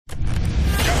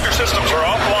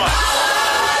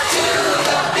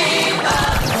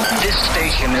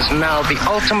station is now the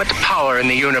ultimate power in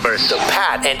the universe. The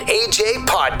Pat and AJ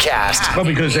Podcast. Well,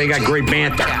 because they got great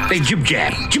banter. They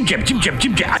jib-jab.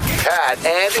 Pat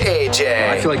and AJ.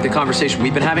 I feel like the conversation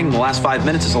we've been having in the last 5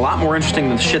 minutes is a lot more interesting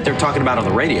than the shit they're talking about on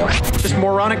the radio. Just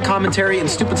moronic commentary and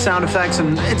stupid sound effects,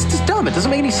 and it's just dumb. It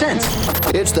doesn't make any sense.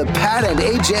 It's the Pat and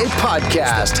AJ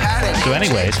Podcast. So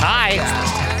anyways, hi.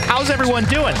 How's everyone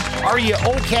doing? Are you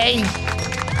okay?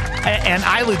 And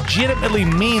I legitimately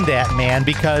mean that, man,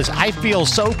 because I feel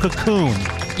so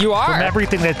cocooned. You are. From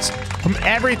everything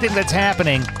that's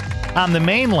happening on the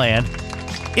mainland.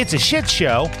 It's a shit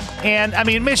show. And, I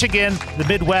mean, Michigan, the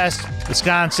Midwest,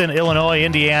 Wisconsin, Illinois,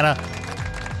 Indiana,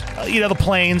 the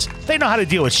plains, they know how to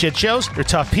deal with shit shows. They're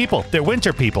tough people. They're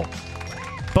winter people.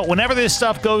 But whenever this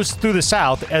stuff goes through the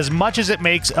South, as much as it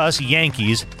makes us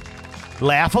Yankees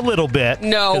laugh a little bit.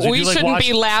 No, we shouldn't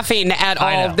be laughing at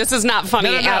all. This is not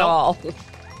funny at all.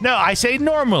 No, I say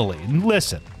normally.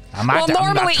 Listen. I'm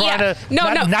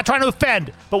not trying to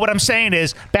offend, but what I'm saying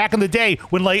is, back in the day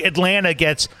when Atlanta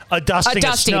gets a dusting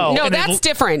of snow. No, that's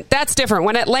different. That's different.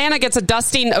 When Atlanta gets a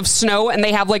dusting of snow and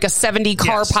they have like a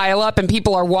 70-car pileup and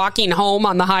people are walking home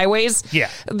on the highways,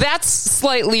 that's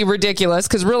slightly ridiculous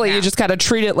because really you just got to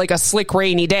treat it like a slick,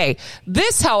 rainy day.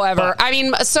 This, however,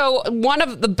 so one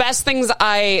of the best things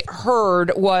I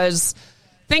heard was,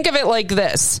 think of it like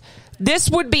this.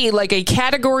 This would be like a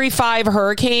Category 5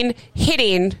 hurricane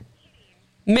hitting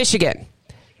Michigan.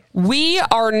 We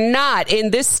are not, in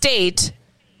this state,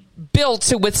 built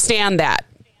to withstand that.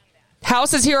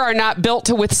 Houses here are not built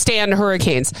to withstand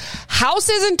hurricanes.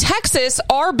 Houses in Texas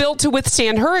are built to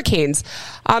withstand hurricanes.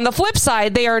 On the flip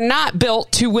side, they are not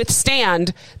built to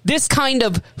withstand this kind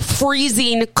of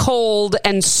freezing cold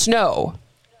and snow.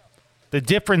 The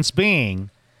difference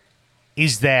being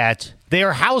is that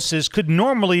their houses could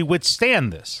normally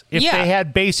withstand this if they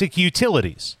had basic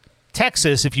utilities.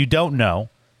 Texas, if you don't know,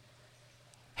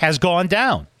 has gone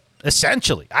down,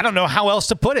 essentially. I don't know how else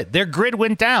to put it. Their grid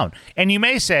went down. And you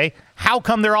may say, how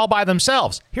come they're all by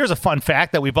themselves? Here's a fun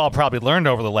fact that we've all probably learned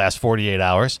over the last 48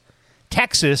 hours.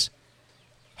 Texas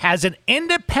has an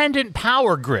independent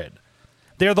power grid.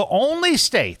 They're the only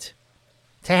state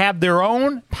to have their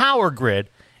own power grid,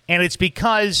 and it's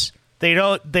because they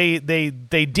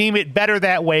deem it better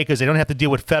that way because they don't have to deal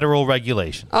with federal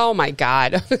regulation. Oh my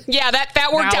God. Yeah,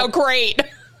 that worked out great.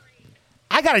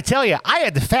 I got to tell you, I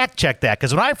had to fact check that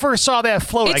because when I first saw that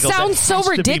float, I go, sounds so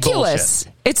ridiculous.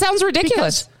 It sounds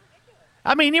ridiculous.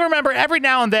 Because, you remember every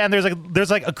now and then there's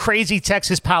like a crazy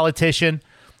Texas politician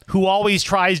who always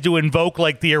tries to invoke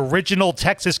like the original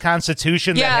Texas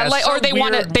Constitution. Yeah, that has or they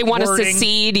want to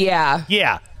secede. Yeah.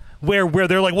 Yeah. Where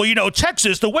they're like, well,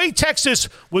 Texas, the way Texas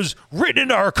was written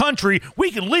into our country, we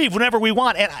can leave whenever we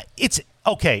want. And it's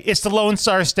okay. It's the Lone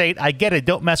Star State. I get it.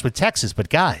 Don't mess with Texas. But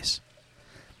guys,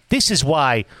 this is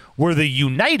why we're the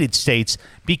United States,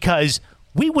 because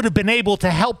we would have been able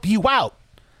to help you out.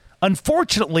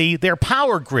 Unfortunately, their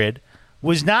power grid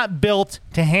was not built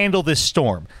to handle this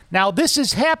storm. Now, this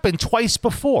has happened twice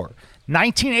before,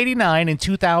 1989 and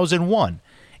 2001.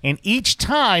 And each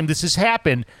time this has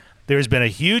happened, there's been a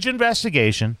huge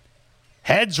investigation,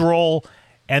 heads roll,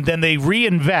 and then they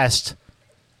reinvest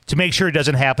to make sure it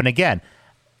doesn't happen again.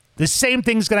 The same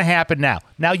thing's going to happen now.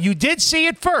 Now, you did see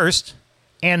it first,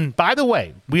 and by the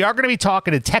way, we are going to be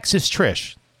talking to Texas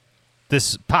Trish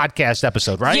this podcast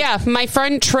episode, right? Yeah, my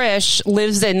friend Trish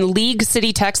lives in League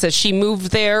City, Texas. She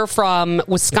moved there from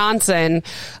Wisconsin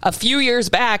a few years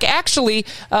back. Actually,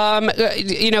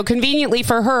 conveniently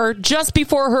for her, just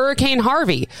before Hurricane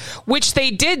Harvey, which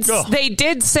they did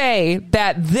say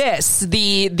that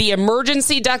the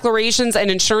emergency declarations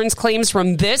and insurance claims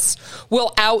from this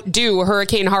will outdo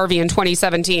Hurricane Harvey in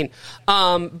 2017.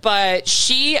 But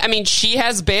she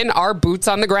has been our boots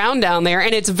on the ground down there,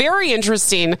 and it's very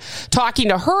interesting talking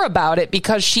to her about it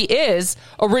because she is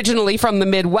originally from the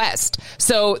Midwest.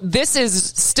 So this is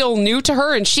still new to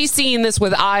her, and she's seeing this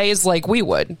with eyes like we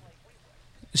would.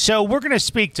 So we're going to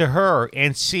speak to her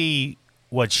and see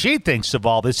what she thinks of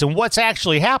all this and what's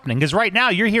actually happening. Because right now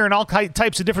you're hearing all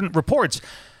types of different reports.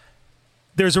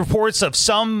 There's reports of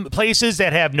some places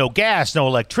that have no gas, no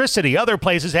electricity. Other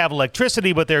places have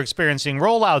electricity, but they're experiencing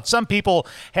rollouts. Some people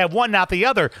have one, not the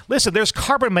other. Listen, there's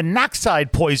carbon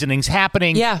monoxide poisonings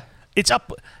happening. Yeah. It's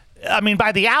up,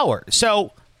 by the hour.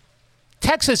 So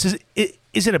Texas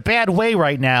is in a bad way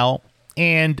right now,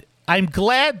 and I'm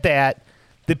glad that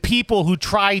the people who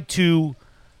tried to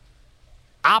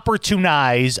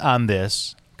opportunize on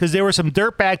this, because there were some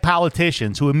dirtbag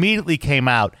politicians who immediately came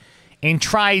out and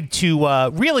tried to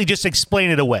really just explain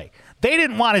it away. They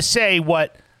didn't want to say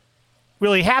what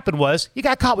really happened was you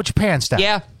got caught with your pants down.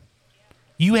 Yeah.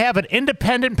 You have an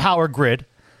independent power grid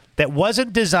that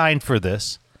wasn't designed for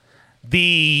this.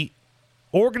 The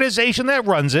organization that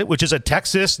runs it, which is a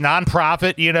Texas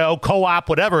nonprofit, co-op,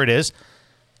 whatever it is,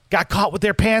 got caught with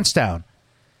their pants down.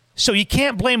 So you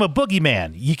can't blame a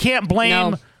boogeyman. You can't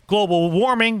blame global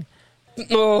warming.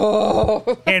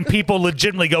 And people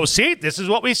legitimately go, see, this is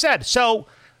what we said. So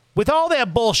with all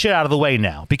that bullshit out of the way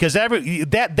now, because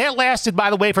that lasted, by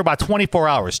the way, for about 24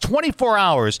 hours. 24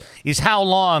 hours is how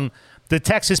long the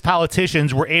Texas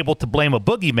politicians were able to blame a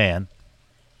boogeyman.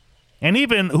 And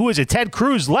even, who is it, Ted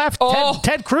Cruz left.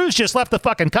 Ted Cruz just left the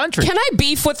fucking country. Can I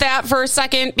beef with that for a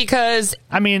second? Because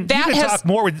you can talk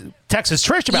more with Texas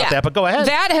Trish about that, but go ahead.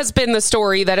 That has been the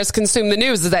story that has consumed the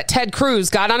news, is that Ted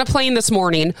Cruz got on a plane this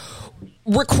morning,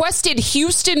 requested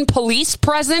Houston police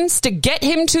presence to get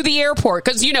him to the airport.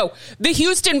 Because, the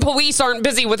Houston police aren't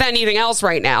busy with anything else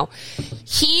right now.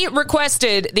 He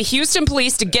requested the Houston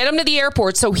police to get him to the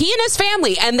airport. So he and his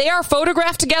family, and they are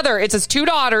photographed together. It's his 2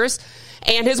 daughters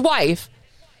and his wife,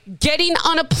 getting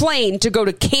on a plane to go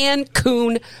to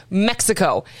Cancun,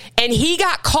 Mexico. And he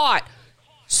got caught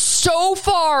so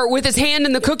far with his hand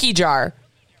in the cookie jar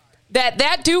that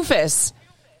doofus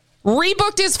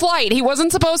rebooked his flight. He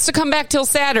wasn't supposed to come back till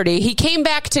Saturday. He came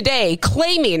back today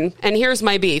claiming, and here's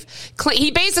my beef,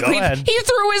 he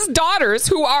threw his daughters,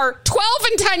 who are 12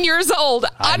 and 10 years old,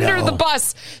 under the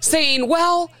bus, saying,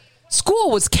 well,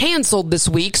 school was canceled this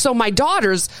week, so my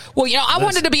daughters, I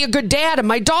wanted to be a good dad, and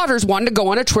my daughters wanted to go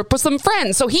on a trip with some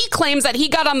friends. So he claims that he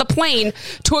got on the plane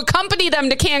to accompany them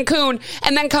to Cancun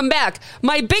and then come back.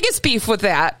 My biggest beef with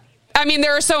that,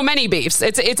 there are so many beefs.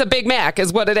 It's a Big Mac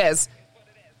is what it is.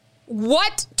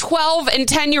 What 12 and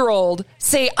 10-year-old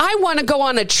say, I want to go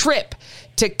on a trip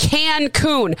to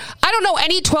Cancun? I don't know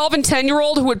any 12 and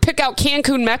 10-year-old who would pick out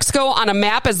Cancun, Mexico on a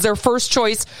map as their first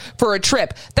choice for a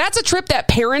trip. That's a trip that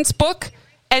parents book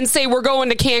and say, we're going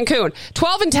to Cancun.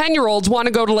 12 and 10-year-olds want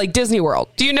to go to Disney World.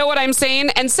 Do you know what I'm saying?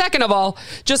 And second of all,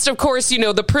 just of course,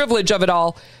 the privilege of it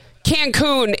all.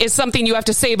 Cancun is something you have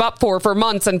to save up for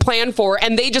months and plan for.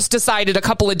 And they just decided a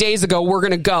couple of days ago, we're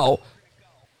going to go.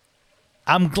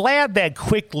 I'm glad that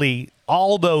quickly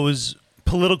all those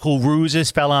political ruses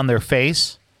fell on their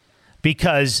face,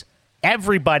 because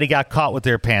everybody got caught with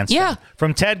their pants down.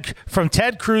 From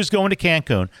Ted Cruz going to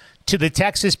Cancun, to the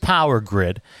Texas power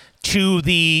grid, to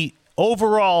the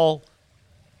overall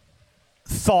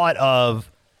thought of,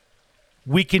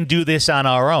 we can do this on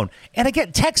our own. And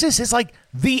again, Texas is like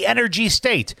the energy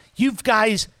state. You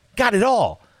guys got it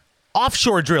all.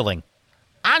 Offshore drilling,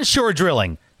 onshore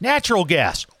drilling, natural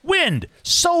gas, wind,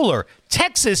 solar.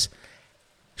 Texas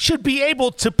should be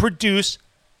able to produce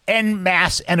en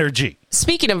masse energy.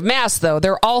 Speaking of mass, though,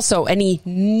 they're also an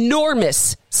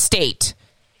enormous state.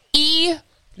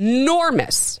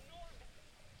 Enormous.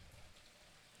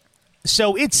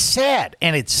 So it's sad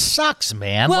and it sucks,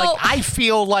 man. Well, I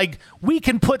feel like we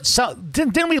can put some.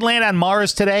 Didn't we land on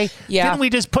Mars today? Yeah. Didn't we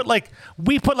just put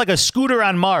a scooter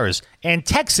on Mars? And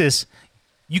Texas,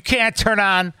 you can't turn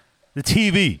on the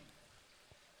TV.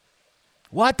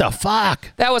 What the fuck?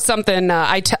 That was something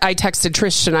I texted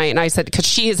Trish tonight, and I said, because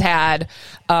she has had,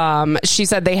 she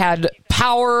said they had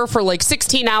power for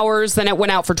 16 hours, then it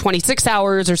went out for 26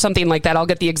 hours or something like that. I'll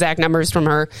get the exact numbers from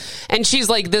her. And she's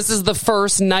like, this is the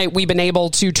first night we've been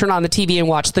able to turn on the TV and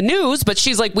watch the news. But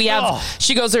she's like,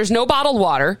 she goes, there's no bottled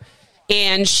water.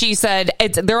 And she said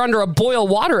they're under a boil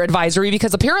water advisory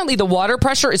because apparently the water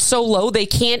pressure is so low they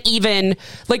can't even,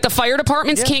 the fire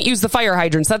departments can't use the fire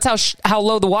hydrants. That's how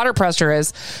low the water pressure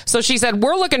is. So she said,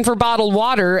 we're looking for bottled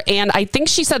water. And I think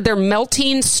she said they're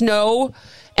melting snow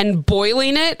and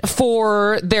boiling it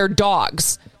for their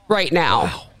dogs right now.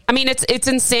 Wow. It's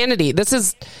insanity. This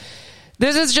is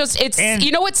just,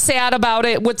 you know what's sad about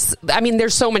it?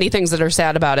 There's so many things that are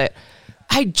sad about it.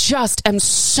 I just am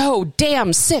so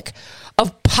damn sick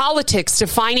of politics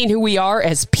defining who we are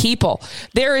as people.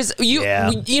 There is,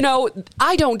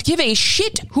 I don't give a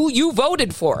shit who you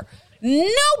voted for.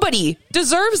 Nobody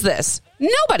deserves this.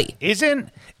 Nobody.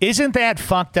 Isn't that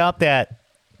fucked up that,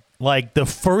 the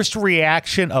first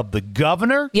reaction of the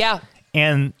governor? Yeah.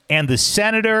 And the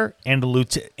senator and the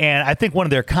lieutenant, and I think one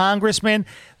of their congressmen,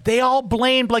 they all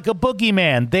blamed a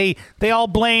boogeyman. They all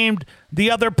blamed the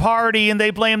other party, and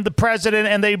they blamed the president,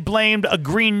 and they blamed a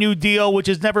Green New Deal, which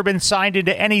has never been signed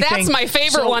into anything. That's my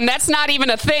favorite one. That's not even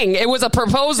a thing. It was a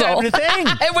proposal. It's not even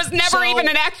a thing. It was never even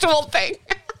an actual thing.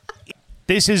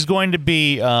 This is going to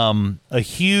be a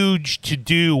huge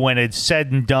to-do when it's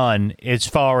said and done, as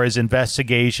far as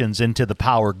investigations into the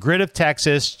power grid of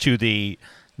Texas, to the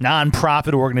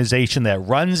nonprofit organization that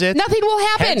runs it. Nothing will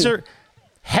happen.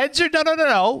 Heads are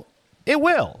no. It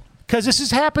will. Because this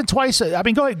has happened twice. I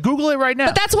mean, go ahead, Google it right now.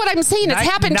 But that's what I'm saying. It's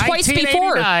happened twice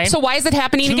before. So why is it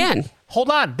happening again? Hold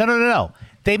on. No.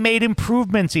 They made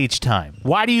improvements each time.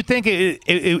 Why do you think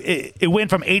it went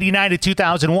from 89 to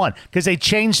 2001? Because they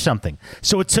changed something.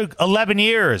 So it took 11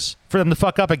 years for them to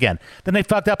fuck up again. Then they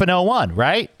fucked up in 01,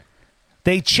 right?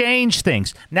 They changed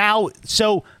things. Now,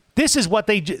 so this is what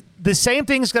the same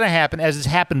thing is going to happen as has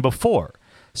happened before.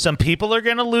 Some people are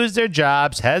going to lose their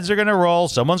jobs. Heads are going to roll.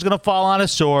 Someone's going to fall on a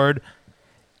sword.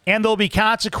 And there'll be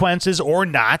consequences or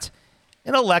not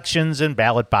in elections and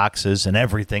ballot boxes and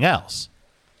everything else.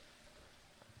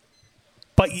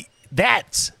 But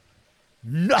that's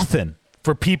nothing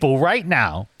for people right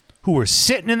now who are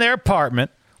sitting in their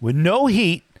apartment with no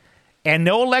heat and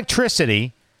no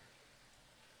electricity.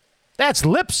 That's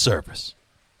lip service.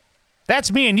 That's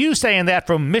me and you saying that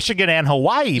from Michigan and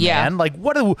Hawaii, man. Like,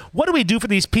 what do we do for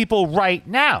these people right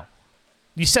now?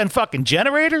 You send fucking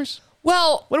generators?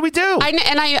 Well, what do we do?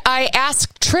 I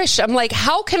asked Trish, I'm like,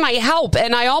 how can I help?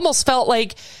 And I almost felt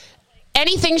like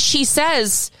anything she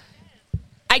says,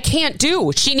 I can't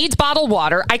do. She needs bottled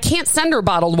water. I can't send her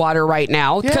bottled water right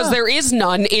now because there is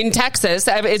none in Texas.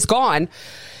 It's gone.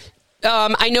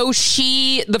 I know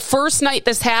the first night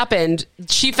this happened,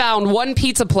 she found one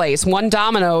pizza place, one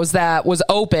Domino's that was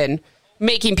open,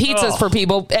 making pizzas for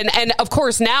people. And of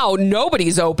course now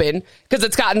nobody's open because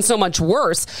it's gotten so much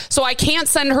worse. So I can't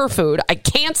send her food. I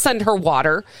can't send her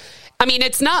water. I mean,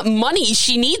 it's not money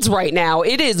she needs right now.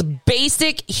 It is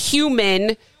basic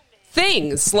human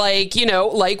things like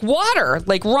water,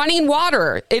 like running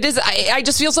water. It is. I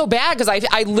just feel so bad because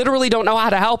I literally don't know how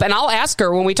to help. And I'll ask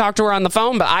her when we talk to her on the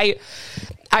phone. But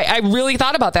I really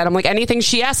thought about that. I'm like, anything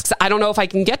she asks, I don't know if I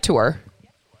can get to her.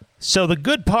 So the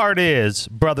good part is,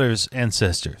 brothers and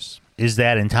sisters, is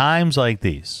that in times like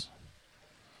these,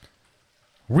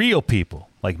 real people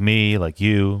like me, like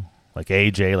you, like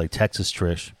AJ, like Texas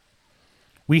Trish,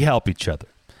 we help each other.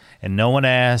 And no one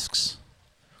asks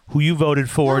who you voted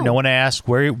for. No one asks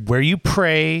where you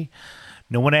pray.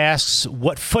 No one asks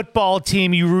what football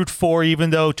team you root for,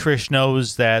 even though Trish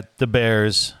knows that the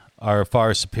Bears are a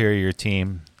far superior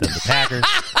team than the Packers.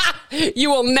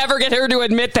 You will never get her to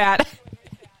admit that.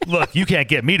 Look, you can't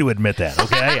get me to admit that,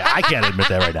 okay? I can't admit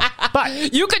that right now.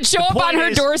 But you could show up on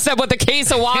her doorstep with a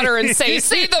case of water and say,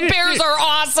 see, the Bears are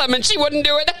awesome, and she wouldn't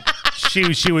do it.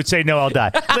 She would say, no, I'll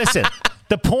die. Listen,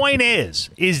 the point is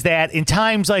that in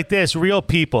times like this, real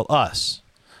people, us,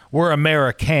 we're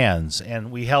Americans, and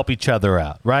we help each other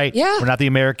out, right? Yeah. We're not the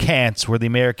Americans, we're the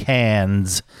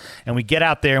Americans. And we get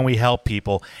out there and we help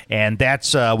people, and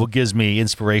that's what gives me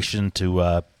inspiration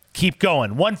to keep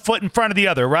going. One foot in front of the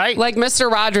other, right? Like Mr.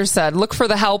 Rogers said, look for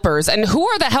the helpers. And who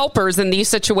are the helpers in these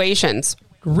situations?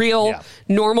 Real,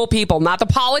 normal people, not the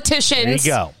politicians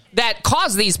that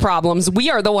cause these problems. We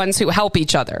are the ones who help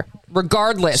each other,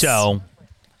 regardless. So,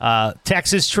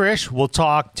 Texas Trish, we'll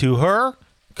talk to her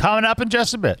coming up in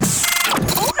just a bit.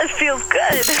 Oh, it feels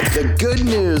good. The good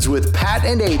news with Pat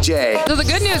and AJ. So the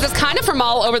good news is kind of from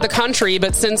all over the country,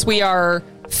 but since we are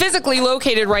physically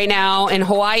located right now in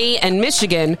Hawaii and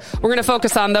Michigan, we're going to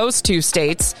focus on those two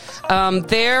states.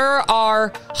 There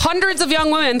are hundreds of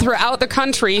young women throughout the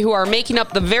country who are making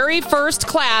up the very first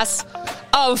class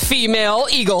of female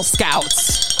Eagle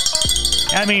Scouts.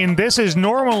 I mean, this is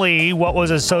normally what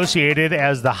was associated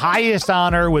as the highest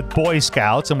honor with Boy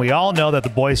Scouts, and we all know that the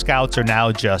Boy Scouts are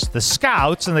now just the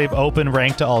Scouts, and they've opened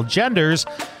rank to all genders.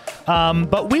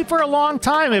 But we, for a long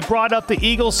time, have brought up the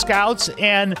Eagle Scouts,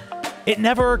 and it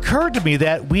never occurred to me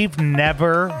that we've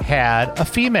never had a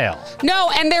female.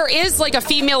 No, and there is like a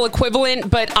female equivalent,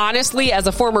 but honestly, as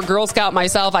a former Girl Scout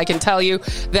myself, I can tell you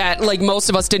that like most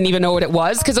of us didn't even know what it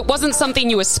was because it wasn't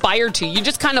something you aspired to. You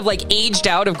just kind of like aged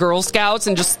out of Girl Scouts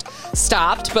and just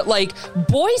stopped. But like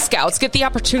Boy Scouts get the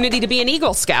opportunity to be an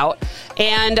Eagle Scout.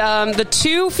 And the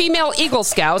two female Eagle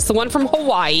Scouts, the one from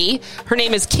Hawaii, her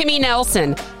name is Kimmy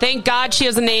Nelson. Thank God she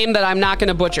has a name that I'm not going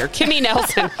to butcher. Kimmy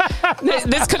Nelson.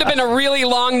 This could have been a really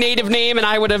long native name and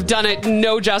I would have done it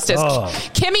no justice.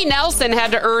 Kimmy Nelson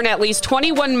had to earn at least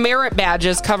 21 merit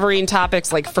badges covering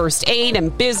topics like first aid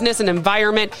and business and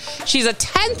environment. She's a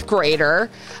 10th grader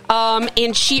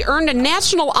and she earned a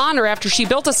national honor after she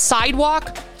built a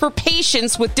sidewalk for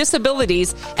patients with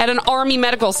disabilities at an Army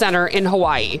medical center in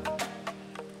Hawaii.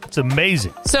 It's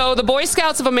amazing. So the Boy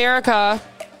Scouts of America...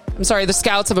 I'm sorry, the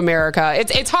Scouts of America.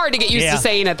 It's hard to get used to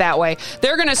saying it that way.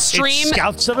 They're going to stream... It's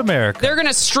Scouts of America. They're going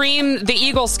to stream the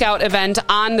Eagle Scout event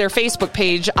on their Facebook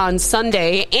page on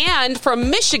Sunday. And from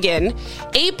Michigan,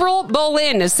 April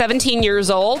Bolin is 17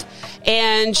 years old.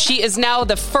 And she is now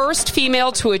the first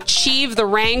female to achieve the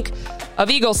rank of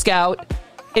Eagle Scout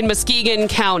in Muskegon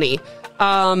County.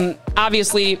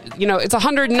 Obviously, it's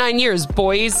 109 years.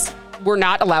 Boys were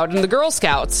not allowed in the Girl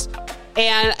Scouts.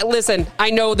 And listen, I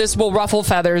know this will ruffle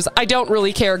feathers. I don't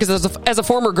really care because as a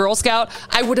former Girl Scout,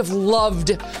 I would have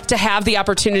loved to have the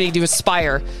opportunity to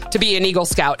aspire to be an Eagle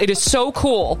Scout. It is so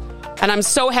cool. And I'm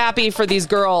so happy for these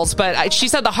girls. But she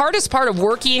said the hardest part of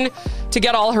working to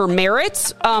get all her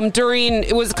merits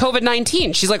it was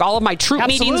COVID-19. She's like, all of my troop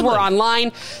meetings were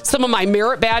online. Some of my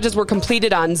merit badges were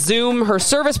completed on Zoom. Her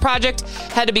service project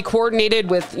had to be coordinated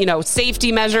with,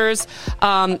 safety measures.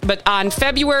 But on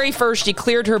February 1st, she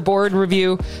cleared her board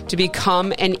review to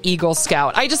become an Eagle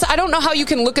Scout. I don't know how you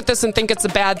can look at this and think it's a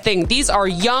bad thing. These are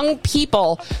young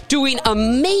people doing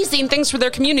amazing things for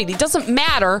their community. It doesn't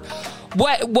matter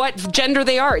what gender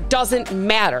they are. It doesn't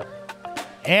matter.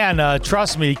 And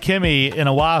trust me, Kimmy in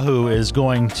Oahu is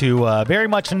going to very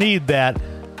much need that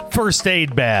first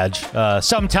aid badge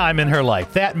sometime in her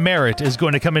life. That merit is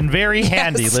going to come in very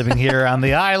handy living here on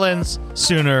the islands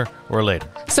sooner or later.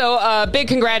 So big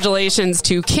congratulations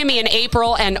to Kimmy and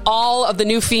April and all of the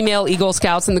new female Eagle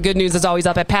Scouts. And the good news is always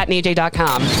up at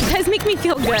patandaj.com. You guys make me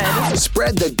feel good.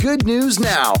 Spread the good news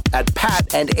now at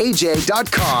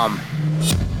patandaj.com.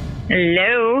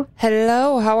 Hello.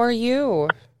 Hello, how are you?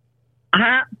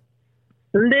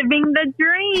 Living the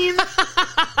dream.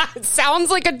 It sounds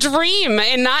like a dream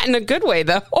and not in a good way,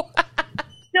 though.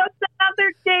 Just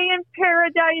another day in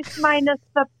paradise minus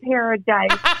the paradise.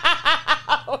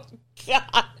 Oh,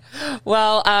 God.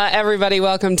 Well, everybody,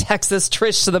 welcome Texas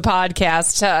Trish to the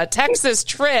podcast. Texas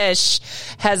Trish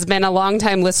has been a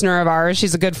longtime listener of ours.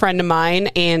 She's a good friend of mine,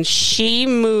 and you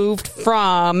moved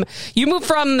from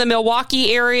the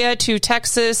Milwaukee area to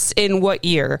Texas in what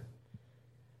year?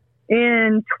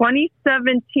 In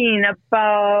 2017,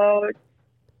 about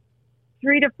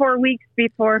 3 to 4 weeks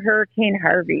before Hurricane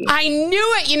Harvey. I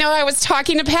knew it. I was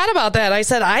talking to Pat about that. I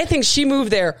said, I think she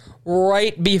moved there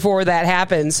right before that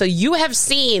happened. So you have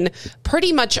seen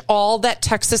pretty much all that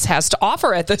Texas has to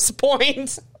offer at this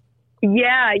point.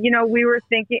 Yeah. We were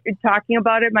talking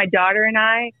about it, my daughter and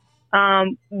I.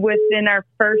 Within our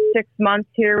first 6 months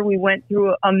here, we went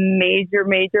through a major,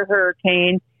 major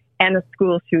hurricane and a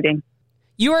school shooting.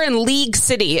 You are in League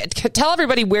City. Tell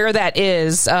everybody where that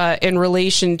is in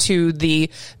relation to the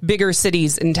bigger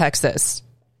cities in Texas.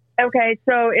 Okay,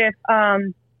 so if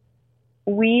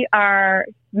we are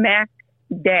smack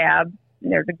dab,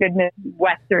 there's a good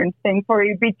Western thing for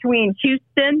you, between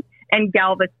Houston and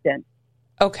Galveston.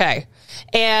 Okay.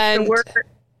 And so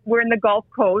we're in the Gulf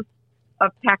Coast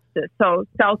of Texas, so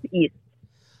southeast.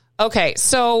 Okay,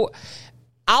 so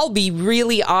I'll be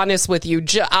really honest with you.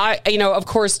 Of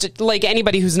course, like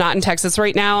anybody who's not in Texas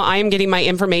right now, I am getting my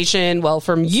information,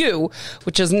 from you,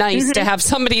 which is nice to have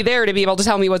somebody there to be able to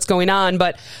tell me what's going on.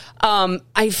 But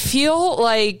I feel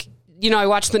like, I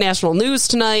watched the national news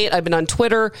tonight. I've been on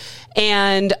Twitter,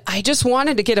 and I just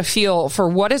wanted to get a feel for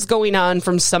what is going on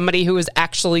from somebody who is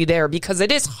actually there, because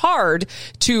it is hard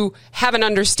to have an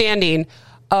understanding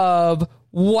of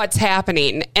what's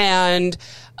happening. And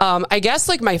I guess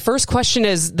my first question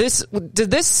is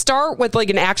did this start with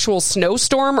an actual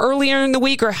snowstorm earlier in the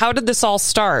week, or how did this all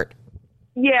start?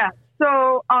 Yeah.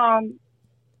 So,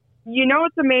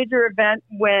 it's a major event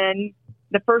when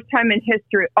the first time in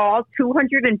history, all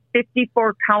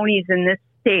 254 counties in this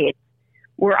state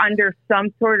were under some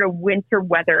sort of winter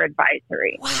weather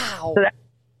advisory. Wow. So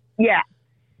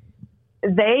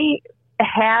they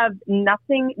have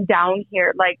nothing down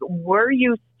here. We're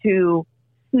used to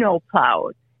snow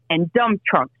plows and dump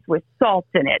trucks with salt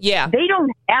in it. Yeah. They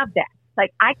don't have that.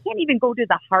 I can't even go to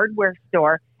the hardware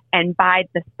store and buy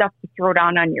the stuff to throw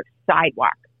down on your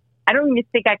sidewalk. I don't even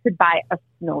think I could buy a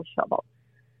snow shovel.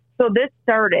 So this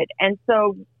started. And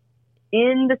so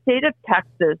in the state of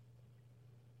Texas,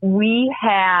 we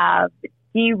have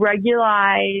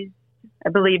deregularized, I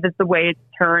believe is the way it's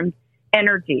termed,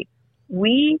 energy.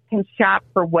 We can shop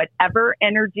for whatever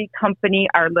energy company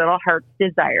our little hearts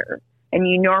desire. And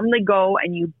you normally go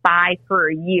and you buy for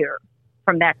a year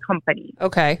from that company.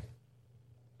 Okay.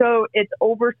 So it's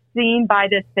overseen by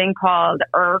this thing called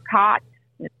ERCOT.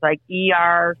 It's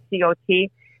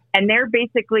ERCOT. And they're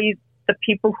basically the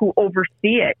people who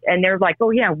oversee it. And they're like,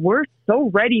 oh, yeah, we're so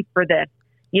ready for this.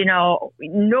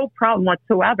 No problem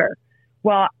whatsoever.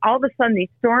 Well, all of a sudden these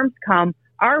storms come.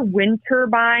 Our wind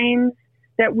turbines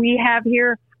that we have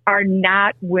here are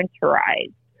not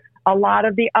winterized. A lot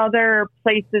of the other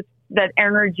places that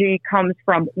energy comes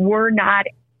from were not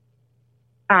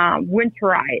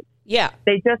winterized. Yeah.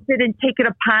 They just didn't take it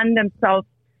upon themselves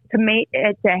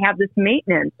to have this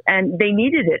maintenance, and they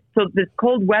needed it. So this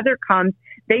cold weather comes,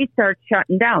 they start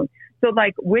shutting down. So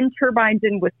wind turbines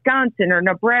in Wisconsin or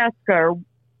Nebraska or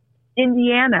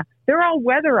Indiana, they're all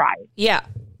weatherized. Yeah.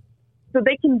 So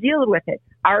they can deal with it.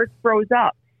 Ours froze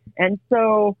up. And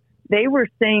so they were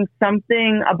saying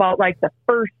something about like the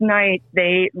first night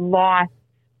they lost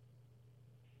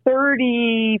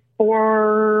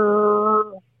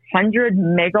 3,400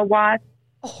 megawatts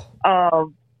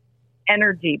of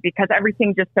energy because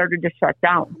everything just started to shut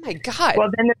down. Oh my God. Well,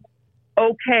 then,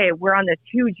 okay, we're on this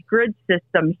huge grid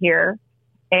system here.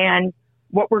 And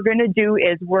what we're going to do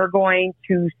is we're going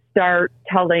to start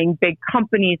telling big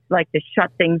companies like to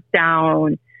shut things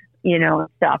down,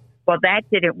 stuff. Well, that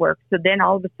didn't work. So then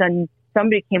all of a sudden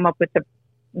somebody came up with the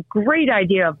great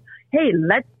idea of, hey,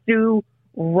 let's do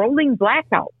rolling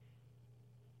blackouts.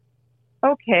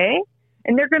 Okay.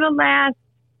 And they're going to last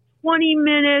 20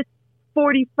 minutes,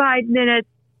 45 minutes,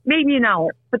 maybe an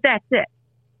hour, but that's it.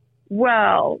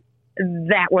 Well,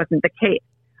 that wasn't the case.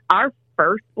 Our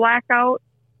first blackout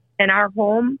in our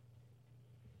home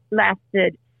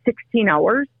lasted 16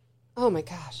 hours. Oh my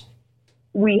gosh.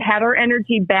 We had our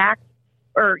energy back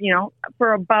for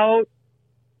about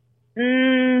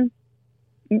 20,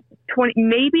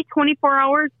 maybe 24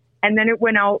 hours. And then it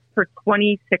went out for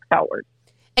 26 hours.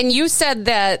 And you said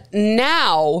that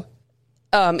now,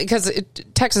 because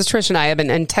Texas Trish and I have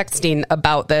been texting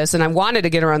about this, and I wanted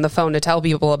to get her on the phone to tell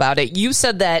people about it. You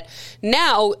said that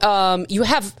now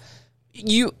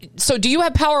so do you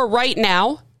have power right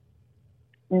now?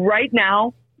 Right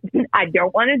now, I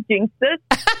don't want to jinx this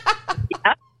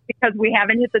because we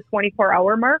haven't hit the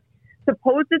 24-hour mark.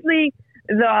 Supposedly,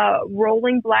 the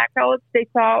rolling blackouts they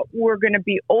thought were going to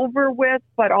be over with,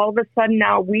 but all of a sudden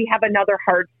now we have another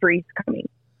hard freeze coming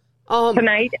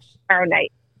tonight, tomorrow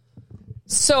night.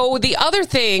 So the other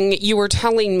thing you were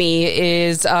telling me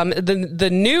is the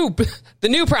new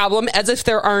problem, as if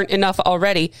there aren't enough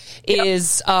already,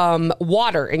 is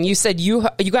water. And you said you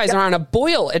guys are on a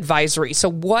boil advisory.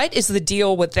 So what is the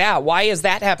deal with that? Why is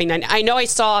that happening? I know I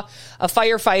saw a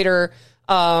firefighter,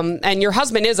 and your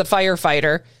husband is a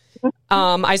firefighter.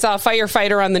 I saw a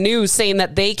firefighter on the news saying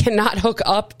that they cannot hook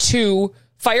up to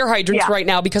fire hydrants right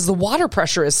now because the water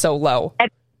pressure is so low.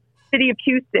 City of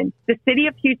Houston. The city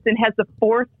of Houston has the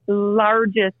fourth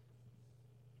largest.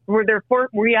 We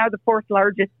are the fourth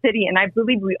largest city, and I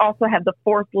believe we also have the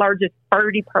fourth largest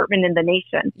fire department in the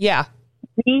nation. Yeah,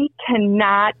 we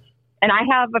cannot. And I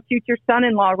have a future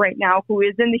son-in-law right now who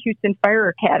is in the Houston Fire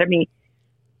Academy.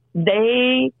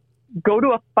 They go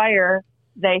to a fire,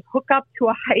 they hook up to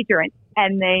a hydrant,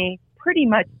 and they pretty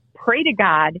much pray to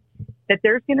God that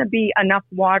there's going to be enough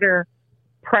water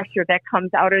pressure that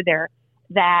comes out of there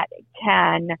that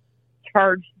can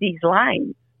charge these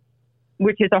lines,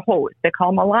 which is a hose. They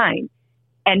call them a line.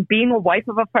 And being a wife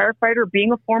of a firefighter,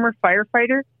 being a former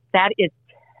firefighter, that is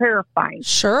terrifying.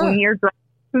 Sure. When you're driving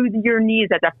through your knees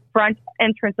at the front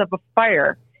entrance of a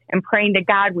fire and praying to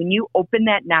God, when you open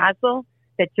that nozzle,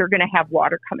 that you're going to have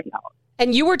water coming out.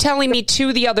 And you were telling me,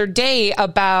 too, the other day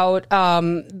about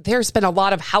there's been a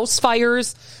lot of house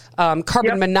fires,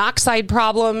 carbon monoxide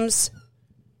problems.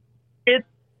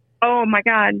 Oh my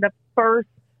God, the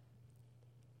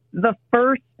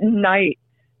first night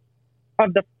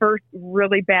of the first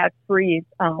really bad freeze,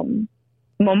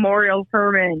 Memorial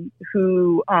Hermann,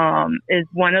 who is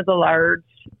one of the large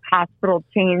hospital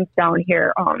chains down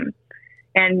here,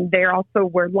 and they're also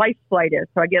where Life Flight is.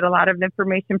 So I get a lot of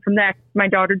information from that. My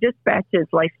daughter dispatches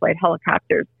Life Flight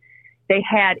helicopters. They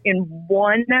had in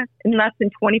less than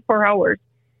 24 hours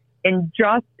in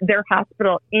just their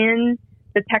hospital in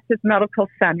the Texas Medical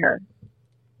Center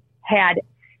had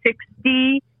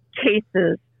 60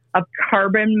 cases of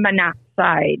carbon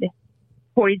monoxide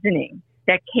poisoning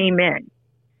that came in.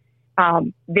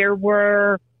 There's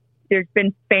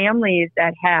been families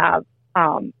that have,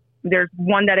 there's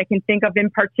one that I can think of in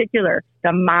particular.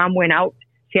 The mom went out.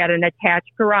 She had an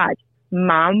attached garage.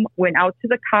 Mom went out to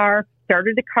the car,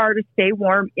 started the car to stay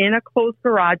warm in a closed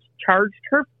garage, charged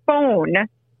her phone,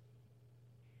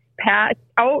 passed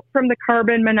out from the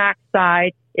carbon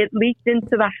monoxide. It leaked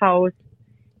into the house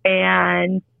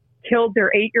and killed their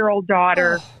 8-year-old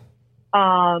daughter.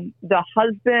 The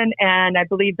husband and I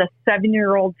believe the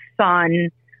 7-year-old son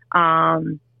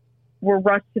were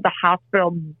rushed to the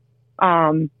hospital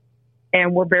and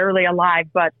were barely alive.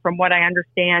 But from what I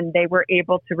understand, they were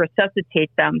able to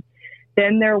resuscitate them.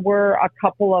 Then there were a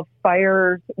couple of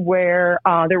fires where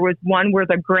there was one where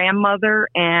the grandmother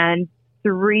and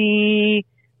 3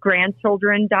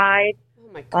 grandchildren died.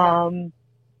 Oh my God.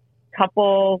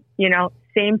 Couple,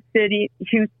 same city,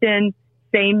 Houston,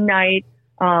 same night.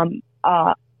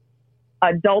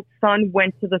 Adult son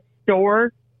went to the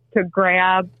store to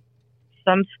grab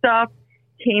some stuff,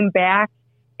 came back,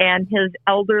 and his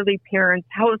elderly parents'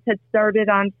 house had started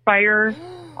on fire.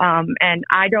 And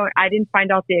I didn't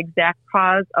find out the exact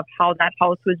cause of how that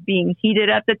house was being heated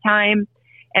at the time.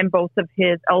 And both of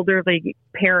his elderly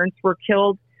parents were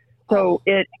killed. So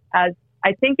it has,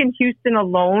 I think in Houston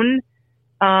alone,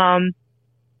 last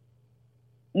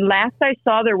I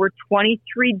saw, there were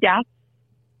 23 deaths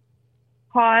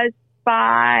caused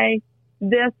by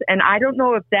this. And I don't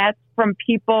know if that's from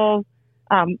people,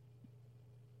 a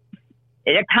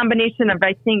combination of,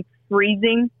 I think,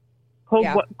 freezing,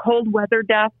 cold weather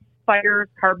deaths, fires,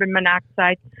 carbon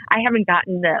monoxide. I haven't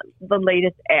gotten the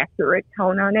latest accurate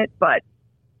count on it, but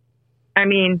I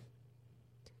mean,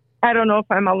 I don't know if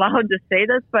I'm allowed to say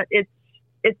this, but it's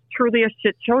truly a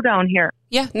shit show down here.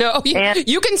 Yeah, no,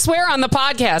 you can swear on the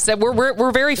podcast that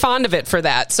we're very fond of it for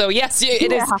that. So yes,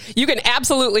 it is. You can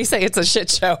absolutely say it's a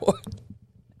shit show.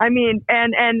 I mean,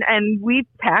 and we've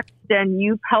texted and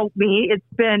you've helped me.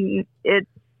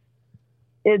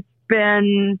 It's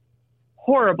been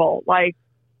horrible. Like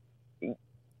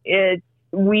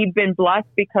we've been blessed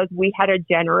because we had a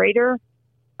generator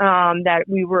that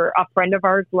a friend of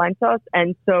ours lent us.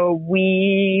 And so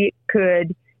we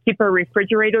could keep a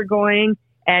refrigerator going.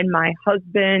 And my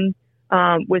husband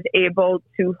was able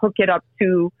to hook it up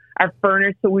to our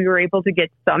furnace. So we were able to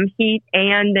get some heat.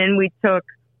 And then we took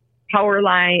power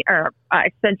line or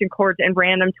extension cords and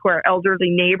ran them to our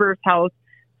elderly neighbor's house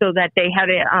so that they had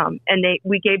it.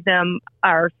 We gave them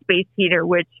our space heater,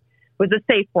 which was a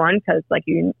safe one because my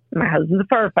husband's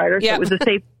a firefighter. So it was a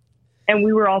safe. And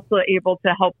we were also able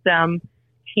to help them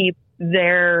keep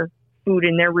their food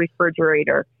in their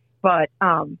refrigerator. But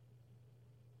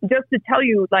just to tell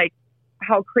you, like,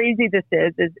 how crazy this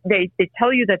is they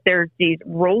tell you that there's these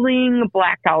rolling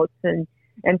blackouts. And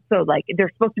so, like, they're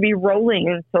supposed to be rolling.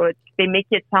 And so they make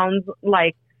it sound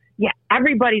like, yeah,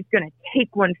 everybody's going to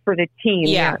take one for the team.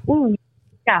 Yeah. Ooh,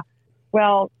 yeah.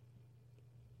 Well,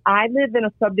 I live in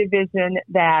a subdivision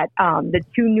that the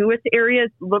two newest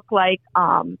areas look like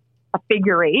a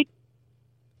figure eight.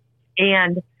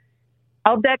 And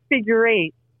of that figure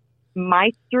eight,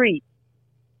 my street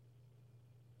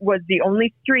was the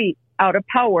only street out of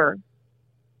power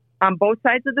on both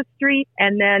sides of the street,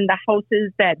 and then the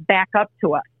houses that back up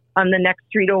to us on the next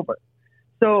street over.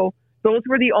 So those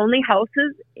were the only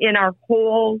houses in our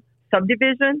whole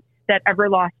subdivision that ever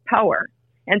lost power.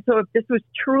 And so if this was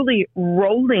truly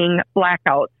rolling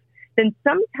blackouts, then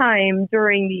sometime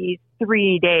during these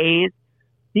 3 days,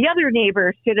 the other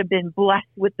neighbors should have been blessed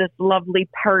with this lovely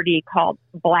party called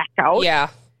blackout. Yeah.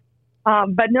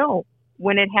 But no,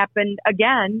 when it happened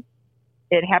again,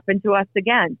 it happened to us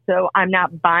again. So I'm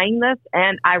not buying this.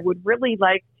 And I would really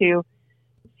like to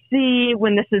see,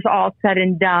 when this is all said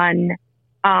and done,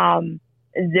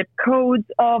 zip codes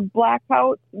of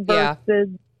blackouts versus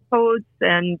codes.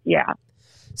 And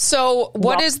So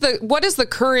what is the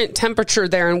current temperature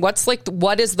there, and what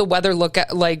does the weather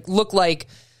look like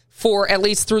for at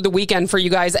least through the weekend for you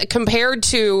guys compared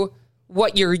to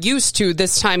what you're used to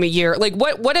this time of year? Like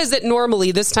what is it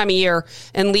normally this time of year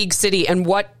in League City, and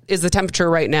what is the temperature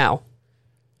right now?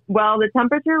 Well, the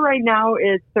temperature right now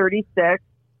is 36,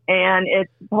 and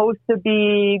it's supposed to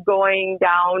be going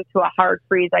down to a hard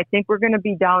freeze. I think we're going to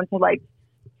be down to like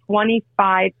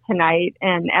 25 tonight.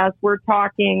 And as we're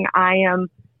talking, I am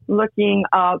looking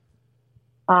up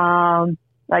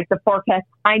like the forecast.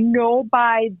 I know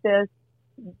by this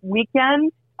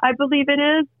weekend, I believe it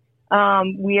is,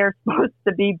 we are supposed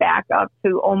to be back up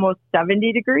to almost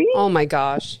 70 degrees. Oh my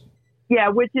gosh. Yeah,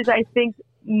 which is, I think,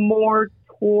 more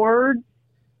towards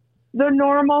the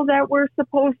normal that we're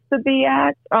supposed to be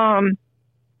at.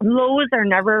 Lows are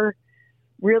never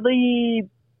really,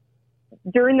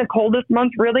 during the coldest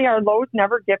months, really our lows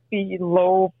never get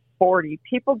below 40.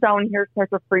 People down here start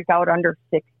to freak out under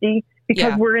 60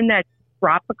 because we're in that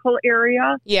tropical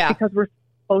area. Yeah. Because we're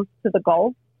close to the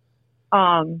Gulf.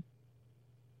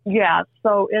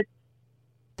 So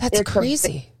that's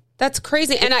crazy. That's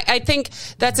crazy. And I think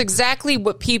that's exactly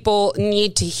what people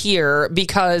need to hear,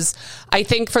 because I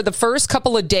think for the first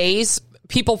couple of days,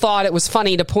 people thought it was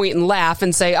funny to point and laugh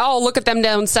and say, oh, look at them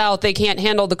down south. They can't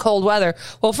handle the cold weather.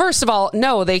 Well, first of all,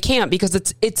 no, they can't, because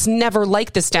it's never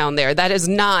like this down there. That is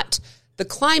not the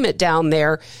climate down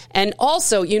there. And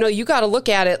also, you got to look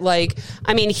at it like,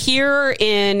 I mean, here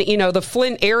in, the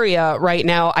Flint area right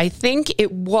now, I think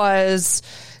it was,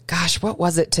 gosh, what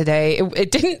was it today?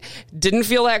 It didn't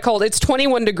feel that cold. It's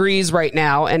 21 degrees right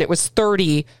now, and it was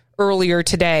 30 earlier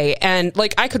today. And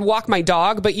like, I could walk my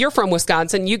dog, but you're from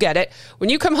Wisconsin, you get it. When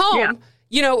you come home,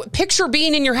 picture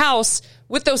being in your house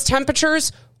with those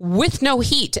temperatures with no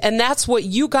heat. And that's what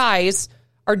you guys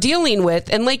are dealing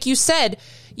with. And like you said,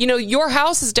 your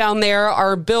houses down there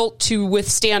are built to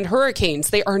withstand hurricanes.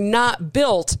 They are not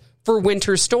built for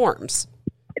winter storms.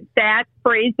 That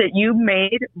phrase that you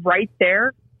made right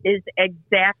there is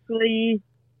exactly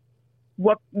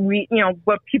what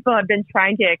what people have been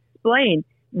trying to explain.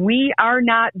 We are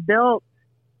not built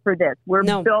for this.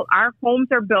 Built. Our homes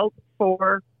are built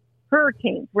for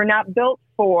hurricanes. We're not built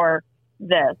for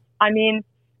this. I mean,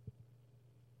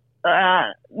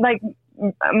 like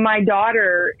my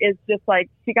daughter is just like,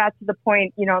 she got to the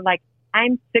point, like,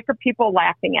 I'm sick of people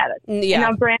laughing at it. Yeah.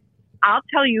 Now, Grant, I'll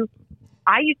tell you,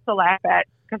 I used to laugh at,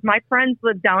 because my friends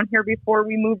lived down here before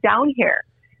we moved down here.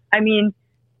 I mean,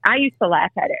 I used to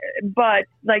laugh at it. But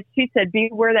like she said, be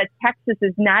aware that Texas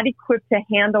is not equipped to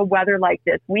handle weather like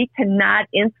this. We cannot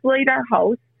insulate our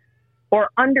house or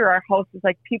under our houses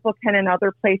like people can in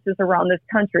other places around this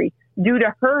country. Due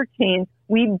to hurricanes,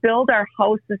 we build our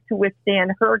houses to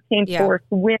withstand hurricane force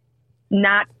wind,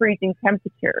 not freezing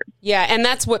temperatures. Yeah, and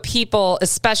that's what people,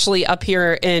 especially up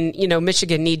here in,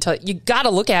 Michigan, you got to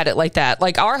look at it like that.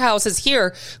 Like, our houses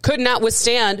here could not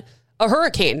withstand a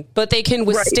hurricane, but they can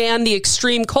withstand the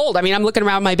extreme cold. I mean, I'm looking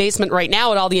around my basement right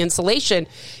now at all the insulation.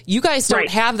 You guys don't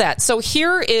have that. So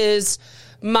here is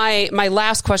my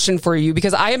last question for you,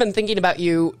 because I have been thinking about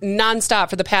you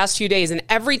nonstop for the past few days. And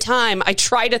every time I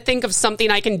try to think of something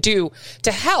I can do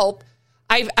to help,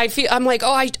 I'm like,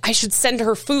 I should send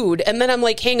her food. And then I'm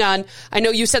like, hang on. I know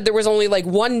you said there was only like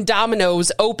one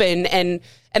Domino's open. And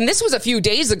this was a few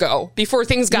days ago before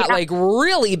things got like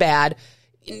really bad.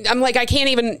 I'm like, I can't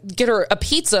even get her a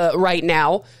pizza right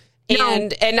now. No.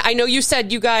 And I know you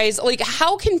said, you guys, like,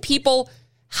 how can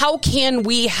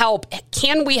we help?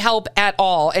 Can we help at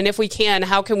all? And if we can,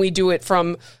 how can we do it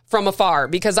from afar?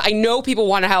 Because I know people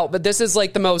want to help, but this is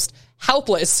like the most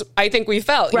helpless I think we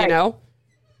felt,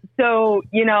 So,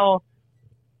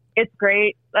 it's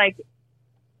great. Like,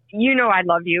 I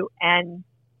love you. And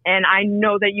I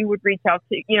know that you would reach out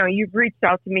to, you've reached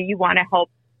out to me. You want to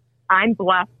help. I'm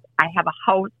blessed. I have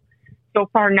a house. So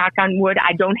far, knock on wood,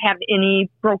 I don't have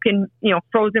any broken,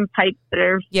 frozen pipes that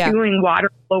are spewing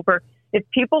water all over. If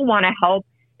people want to help,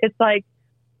 it's like,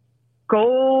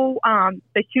 go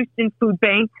the Houston Food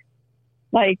Bank,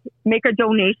 like, make a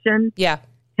donation to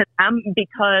them,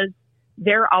 because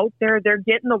they're out there. They're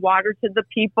getting the water to the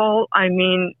people. I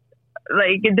mean,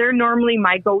 like, they're normally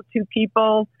my go-to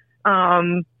people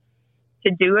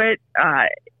to do it.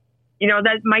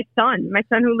 That's my son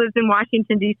who lives in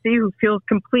Washington, D.C., who feels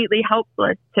completely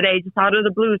helpless today, just out of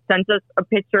the blue, sent us a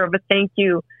picture of a thank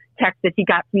you text that he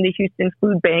got from the Houston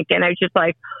Food Bank. And I was just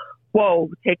like, whoa,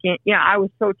 I was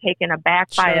so taken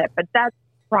aback by it. But that's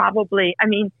probably, I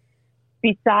mean,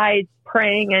 besides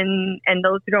praying and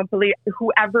those who don't believe,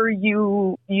 whoever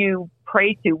you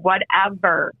pray to,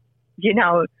 whatever,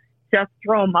 just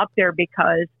throw them up there,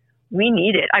 because we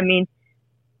need it. I mean,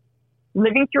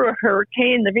 living through a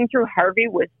hurricane, living through Harvey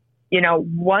was,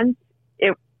 once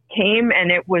it came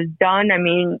and it was done, I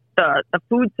mean, the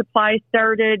food supply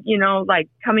started, like,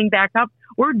 coming back up.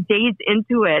 We're days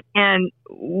into it, and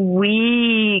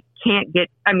we can't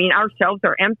our shelves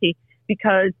are empty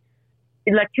because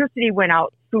electricity went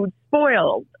out, food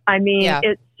spoiled. I mean,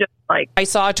 it's just like... I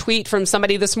saw a tweet from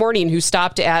somebody this morning who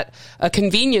stopped at a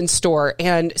convenience store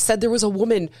and said there was a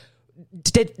woman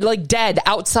dead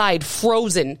outside,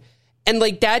 frozen. And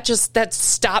like, that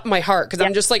stopped my heart, because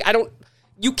I'm just like,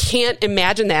 you can't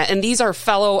imagine that. And these are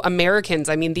fellow Americans.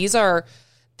 I mean, these are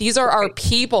our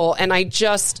people. And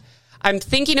I'm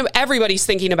thinking of, everybody's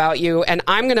thinking about you, and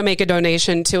I'm going to make a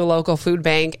donation to a local food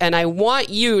bank. And I want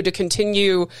you to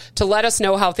continue to let us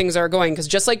know how things are going. Because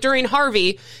just like during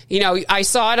Harvey, I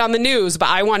saw it on the news, but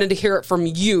I wanted to hear it from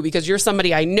you, because you're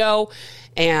somebody I know.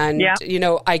 And,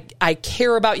 I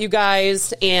care about you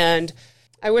guys. And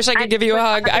I wish I could give you a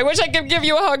hug. I wish I could give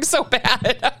you a hug so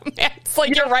bad. It's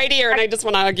like, you're right here, and I just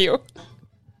want to hug you.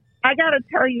 I got to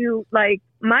tell you, like,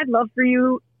 my love for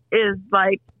you is,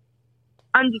 like,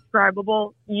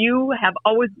 undescribable. You have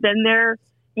always been there,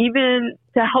 even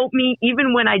to help me,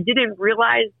 even when I didn't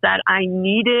realize that I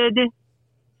needed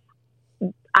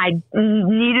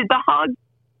the hug,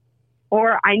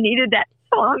 or I needed that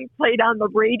song played on the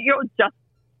radio just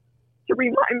to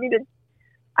remind me that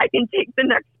I can take the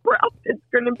next breath. It's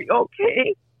going to be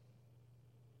okay.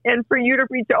 And for you to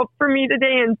reach out for me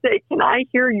today and say, can I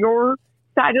hear your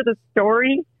side of the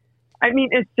story? I mean,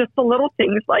 it's just the little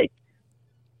things, like,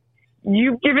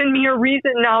 you've given me a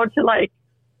reason now to, like,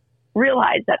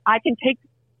 realize that I can take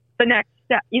the next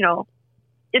step.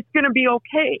 It's going to be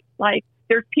okay. Like,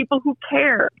 there's people who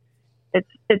care.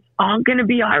 It's all going to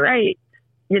be all right.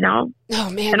 Oh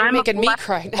man, you're making me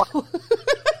cry now.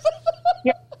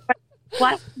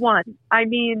 Last one. I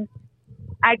mean,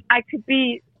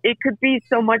 it could be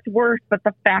so much worse, but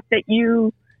the fact that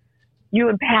you you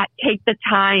and Pat take the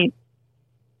time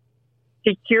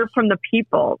to hear from the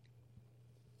people.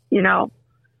 You know,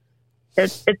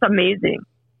 it's amazing.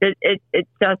 It's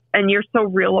just, and you're so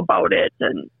real about it.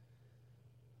 And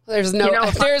there's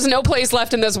no place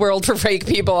left in this world for fake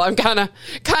people. I'm kind of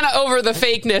over the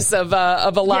fakeness of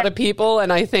a lot of people.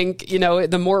 And I think, you know,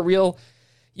 the more real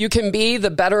you can be,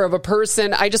 the better of a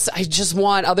person. I just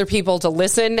want other people to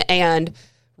listen and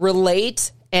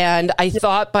relate. And I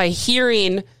thought by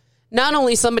hearing not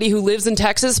only somebody who lives in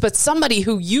Texas, but somebody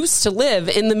who used to live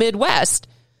in the Midwest.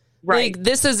 Right. Like,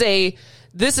 this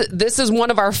is one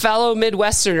of our fellow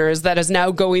Midwesterners that is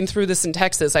now going through this in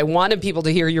Texas. I wanted people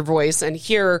to hear your voice and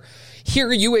hear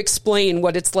you explain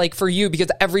what it's like for you, because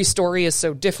every story is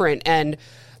so different. And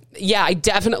yeah, I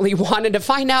definitely wanted to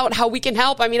find out how we can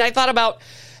help. I mean, I thought about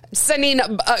sending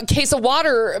a case of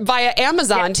water via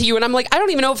Amazon to you, and I'm like, I don't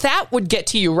even know if that would get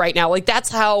to you right now. Like, that's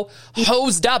how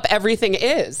hosed up everything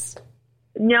is.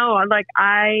 No, like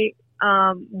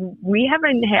we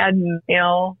haven't had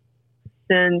mail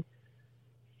since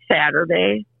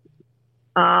Saturday.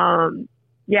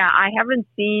 Yeah, I haven't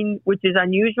seen, which is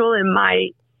unusual in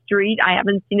my street, I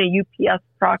haven't seen a UPS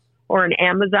truck or an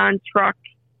Amazon truck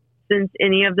since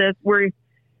any of this. Weird.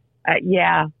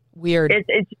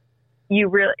 It's you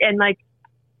really, and like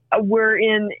we're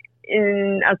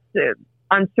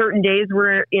on certain days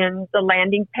we're in the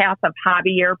landing path of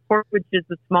Hobby Airport, which is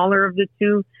the smaller of the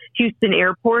two Houston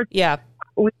airports. Yeah,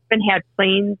 we haven't had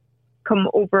planes come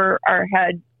over our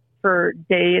head for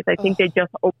days. I think they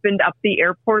just opened up the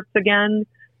airports again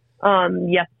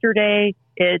yesterday.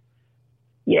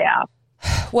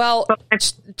 Well,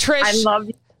 Trish, I love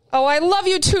you. Oh, I love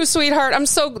you too, sweetheart.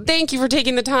 Thank you for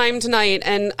taking the time tonight.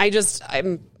 And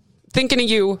I'm thinking of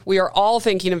you. We are all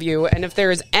thinking of you. And if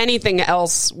there is anything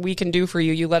else we can do for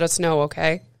you, you let us know,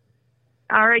 okay?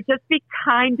 All right. Just be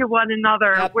kind to one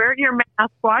another. Yep. Wear your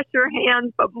mask, wash your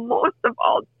hands, but most of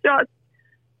all, just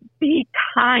be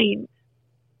kind.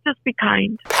 Just be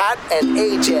kind. Pat and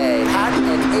AJ.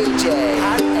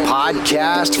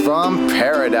 Podcast from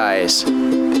Paradise.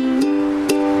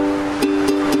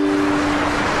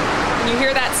 You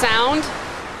hear that sound?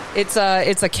 It's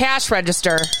a cash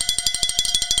register.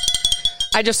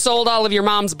 I just sold all of your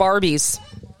mom's Barbies.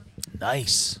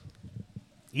 Nice.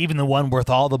 Even the one worth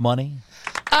all the money?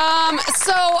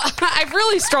 So I've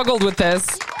really struggled with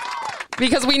this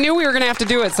because we knew we were going to have to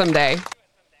do it someday.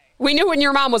 We knew when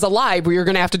your mom was alive we were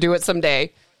going to have to do it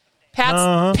someday.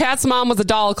 Pat's mom was a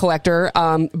doll collector.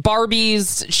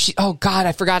 Barbies. Oh God,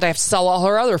 I forgot I have to sell all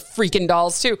her other freaking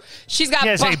dolls too. She's got.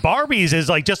 Yeah, say Barbies is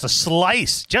like just a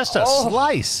slice,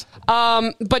 slice.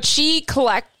 But she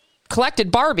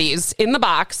collected Barbies in the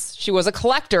box. She was a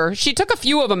collector. She took a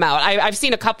few of them out. I've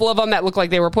seen a couple of them that look like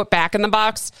they were put back in the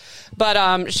box.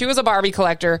 But she was a Barbie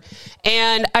collector,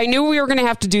 and I knew we were going to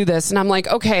have to do this. And I'm like,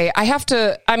 okay, I have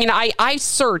to. I mean, I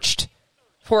searched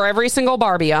for every single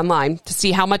Barbie online to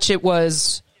see how much it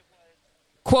was,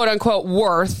 quote unquote,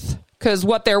 worth, because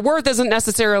what they're worth isn't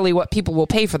necessarily what people will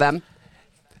pay for them.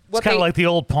 It's kind of like the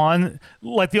old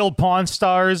Pawn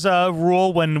Stars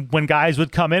rule when guys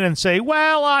would come in and say,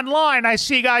 "Well, online I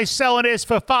see guys selling this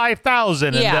for $5,000,"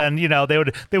 and then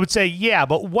they would say, "Yeah,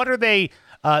 but what are they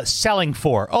selling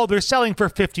for?" "Oh, they're selling for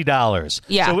 $50."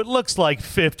 Yeah, so it looks like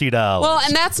 $50. Well,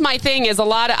 and that's my thing is a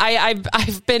lot of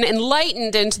I've been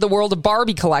enlightened into the world of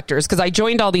Barbie collectors because I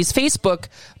joined all these Facebook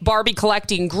Barbie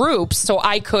collecting groups so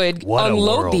I could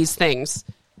unload these things.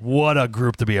 What a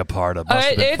group to be a part of! Must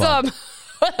have been fun.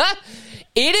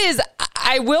 It is,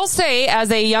 I will say, as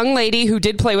a young lady who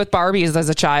did play with Barbies as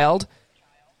a child,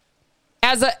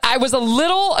 I was a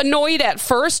little annoyed at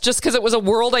first just because it was a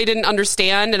world I didn't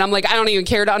understand. And I'm like, I don't even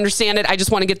care to understand it. I just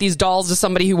want to get these dolls to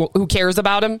somebody who cares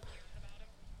about them.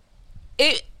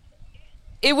 It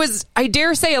was, I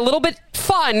dare say, a little bit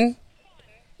fun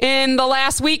in the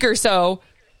last week or so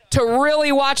to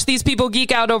really watch these people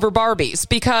geek out over Barbies,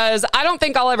 because I don't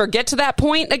think I'll ever get to that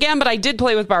point again, but I did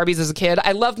play with Barbies as a kid.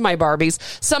 I loved my Barbies.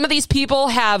 Some of these people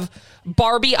have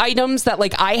Barbie items that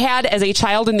like I had as a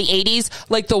child in the 80s,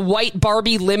 like the white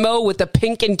Barbie limo with the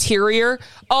pink interior.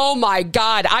 Oh my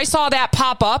God. I saw that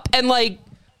pop up and like,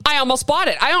 I almost bought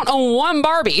it. I don't own one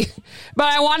Barbie, but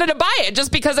I wanted to buy it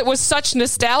just because it was such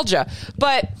nostalgia.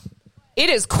 But it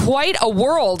is quite a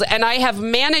world, and I have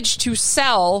managed to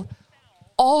sell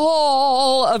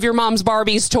all of your mom's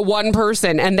Barbies to one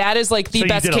person, and that is like the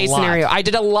best case scenario. I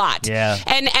did a lot. Yeah.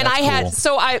 And I had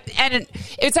cool. And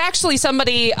it's actually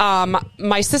somebody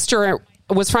my sister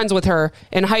was friends with her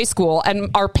in high school, and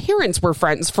our parents were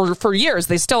friends for years.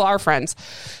 They still are friends.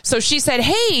 So she said,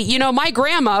 hey, my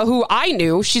grandma, who I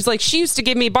knew, she's like, she used to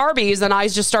give me Barbies, and I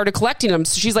just started collecting them.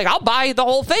 So she's like, I'll buy the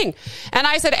whole thing. And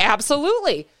I said,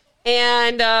 absolutely.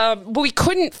 And we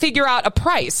couldn't figure out a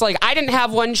price. Like, I didn't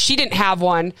have one. She didn't have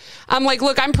one. I'm like,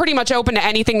 look, I'm pretty much open to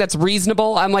anything that's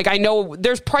reasonable. I'm like, I know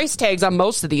there's price tags on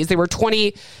most of these. They were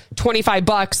 $20,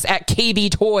 $25 at KB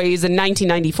Toys in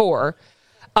 1994.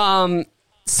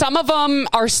 Some of them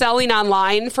are selling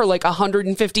online for like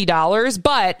 $150,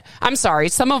 but I'm sorry,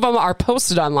 some of them are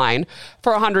posted online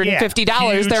for $150.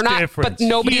 Yeah, they're not, difference. But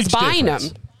nobody's Huge buying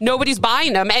difference. them. Nobody's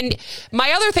buying them. And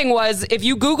my other thing was, if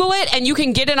you Google it and you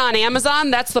can get it on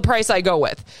Amazon, that's the price I go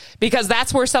with, because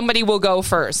that's where somebody will go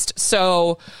first.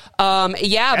 So,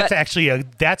 that's actually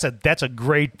that's a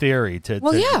great theory.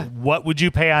 What would you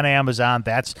pay on Amazon?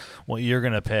 That's what you're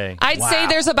going to pay. I'd say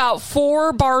there's about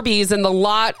 4 Barbies in the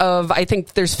lot of, I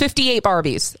think there's 58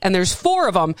 Barbies, and there's 4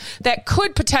 of them that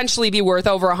could potentially be worth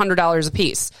over $100 a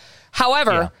piece.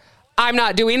 However, I'm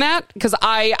not doing that because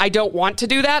I don't want to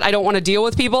do that. I don't want to deal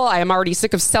with people. I am already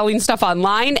sick of selling stuff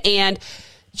online, and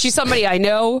she's somebody I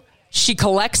know. She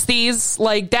collects these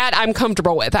like that. I'm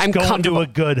comfortable with. I'm going to a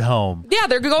good home. Yeah,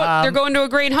 they're going to a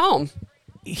great home.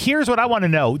 Here's what I want to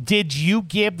know. Did you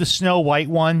give the Snow White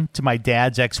one to my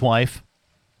dad's ex-wife?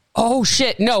 Oh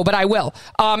shit, no, but I will.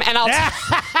 And I'll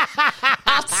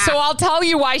tell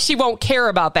you why she won't care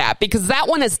about that, because that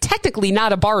one is technically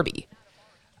not a Barbie.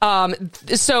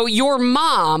 So your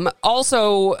mom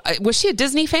also, was she a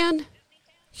Disney fan?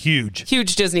 Huge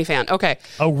Disney fan. Okay.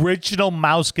 Original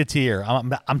Mouseketeer.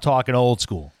 I'm talking old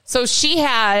school. So she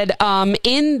had,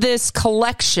 in this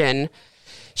collection,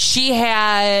 she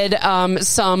had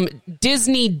some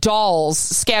Disney dolls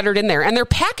scattered in there, and they're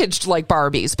packaged like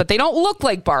Barbies, but they don't look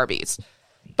like Barbies.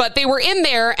 But they were in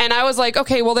there, and I was like,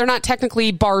 okay, well, they're not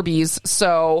technically Barbies,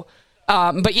 so...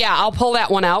 but yeah, I'll pull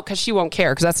that one out because she won't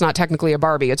care, because that's not technically a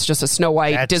Barbie. It's just a Snow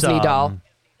White Disney doll.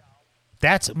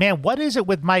 Man, what is it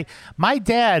with my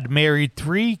dad married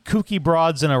 3 kooky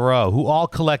broads in a row who all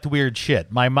collect weird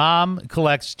shit. My mom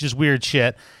collects just weird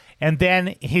shit. And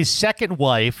then his second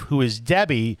wife, who is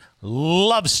Debbie,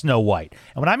 loves Snow White.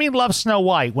 And when I mean love Snow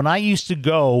White, when I used to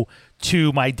go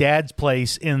to my dad's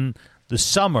place in the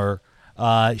summer,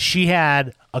 she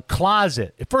had a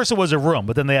closet. At first it was a room,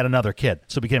 but then they had another kid,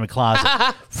 so it became a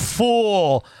closet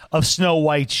full of Snow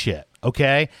White shit,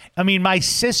 okay? I mean, my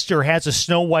sister has a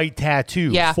Snow White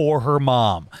tattoo for her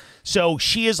mom. So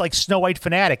she is like Snow White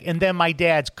fanatic. And then my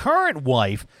dad's current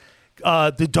wife,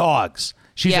 the dogs.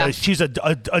 She's a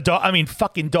dog. I mean,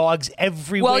 fucking dogs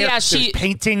everywhere. Well, yeah, There's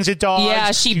paintings of dogs.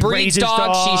 Yeah, she breeds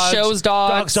dogs. She shows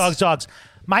dogs. Dogs.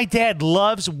 My dad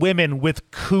loves women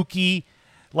with kooky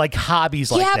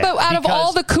hobbies like that. Yeah, but out of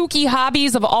all the kooky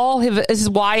hobbies of all his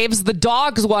wives, the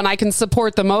dogs one I can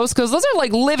support the most, because those are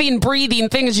like living, breathing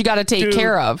things you got to take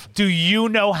care of. Do you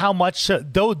know how much?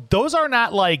 Those are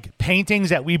not like paintings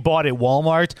that we bought at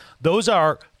Walmart. Those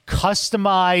are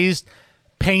customized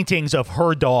paintings of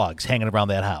her dogs hanging around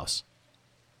that house.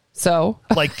 So,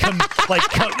 this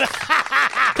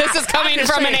is coming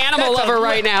from an animal lover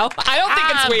right now. I don't think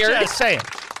it's weird. I'm just saying.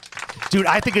 Dude,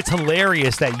 I think it's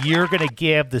hilarious that you're going to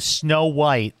give the Snow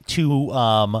White to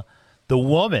the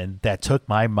woman that took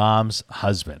my mom's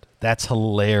husband. That's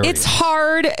hilarious. It's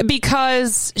hard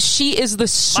because she is the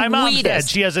sweetest. My mom's dead.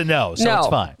 She doesn't know, so it's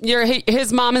fine.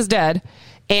 His mom is dead,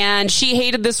 and she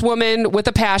hated this woman with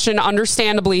a passion,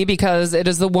 understandably, because it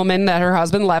is the woman that her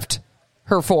husband left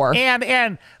her for.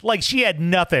 And like she had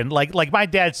nothing. Like my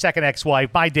dad's second ex-wife,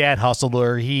 my dad hustled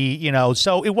her. He,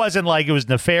 so it wasn't like it was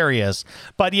nefarious.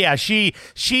 But yeah, she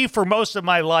for most of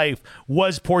my life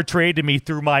was portrayed to me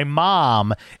through my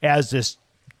mom as this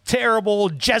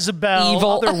terrible Jezebel evil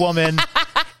other woman.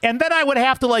 And then I would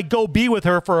have to go be with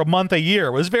her for a month a year.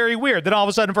 It was very weird. Then all of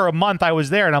a sudden for a month I was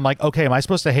there and I'm like, okay, am I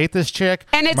supposed to hate this chick?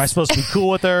 And am I supposed to be cool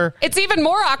with her? It's even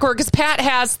more awkward because Pat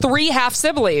has 3 half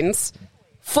siblings.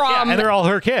 And they're all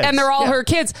her kids. Her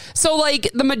kids. So,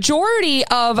 the majority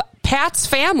of Pat's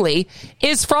family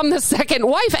is from the second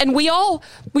wife, and we all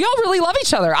really love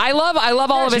each other. I love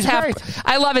all of his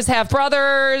I love his half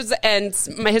brothers and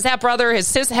his half brother,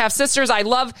 his half sisters. I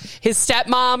love his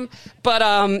stepmom. But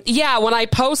when I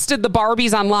posted the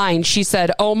Barbies online, she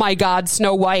said, "Oh my God,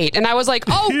 Snow White," and I was like,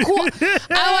 "Oh, cool."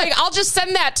 I'll just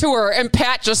send that to her. And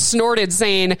Pat just snorted,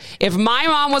 saying, "If my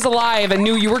mom was alive and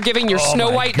knew you were giving your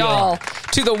Snow White doll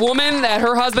to the woman that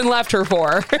her husband left her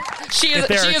for, she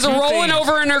is rolling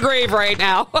over in her grave right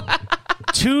now."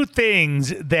 2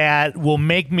 things that will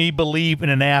make me believe in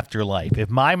an afterlife. If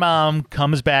my mom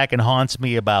comes back and haunts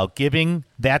me about giving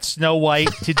that Snow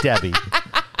White to Debbie,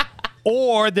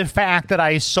 or the fact that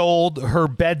I sold her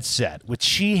bed set, which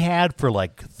she had for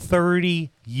like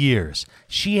 30 years.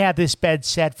 She had this bed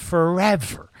set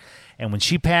forever. And when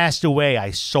she passed away,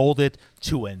 I sold it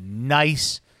to a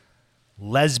nice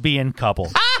lesbian couple.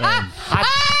 And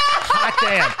hot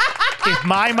damn, if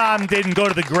my mom didn't go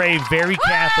to the grave very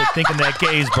Catholic thinking that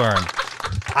gays burn,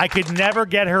 I could never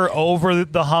get her over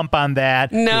the hump on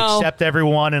that. No. To accept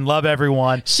everyone and love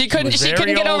everyone. She couldn't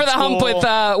get over the hump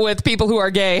with people who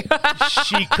are gay.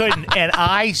 She couldn't. And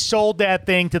I sold that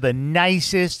thing to the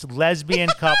nicest lesbian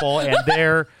couple, and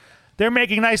they're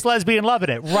making nice lesbian love in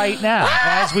it right now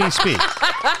as we speak.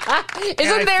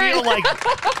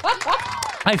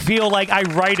 I feel like I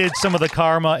righted some of the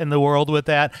karma in the world with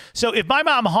that. So if my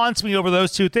mom haunts me over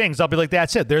those two things, I'll be like,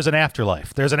 that's it. There's an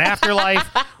afterlife. There's an afterlife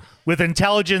with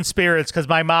intelligent spirits because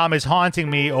my mom is haunting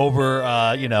me over,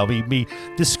 me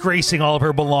disgracing all of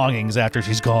her belongings after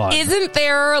she's gone. Isn't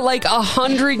there like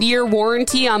 100-year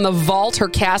warranty on the vault her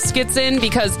casket's in?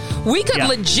 Because we could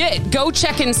legit go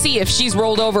check and see if she's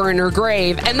rolled over in her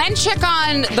grave and then check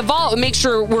on the vault and make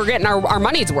sure we're getting our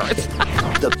money's worth.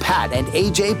 The Pat and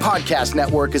AJ Podcast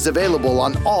Network is available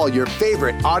on all your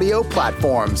favorite audio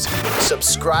platforms.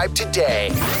 Subscribe today.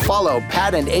 Follow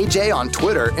Pat and AJ on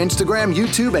Twitter, Instagram,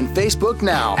 YouTube, and Facebook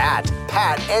now at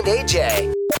Pat and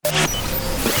AJ.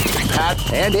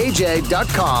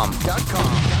 PatandAJ.com.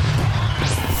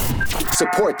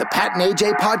 Support the Pat and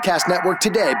AJ Podcast Network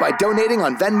today by donating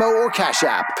on Venmo or Cash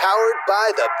App. Powered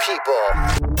by the people.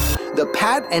 The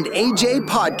Pat and AJ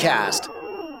Podcast.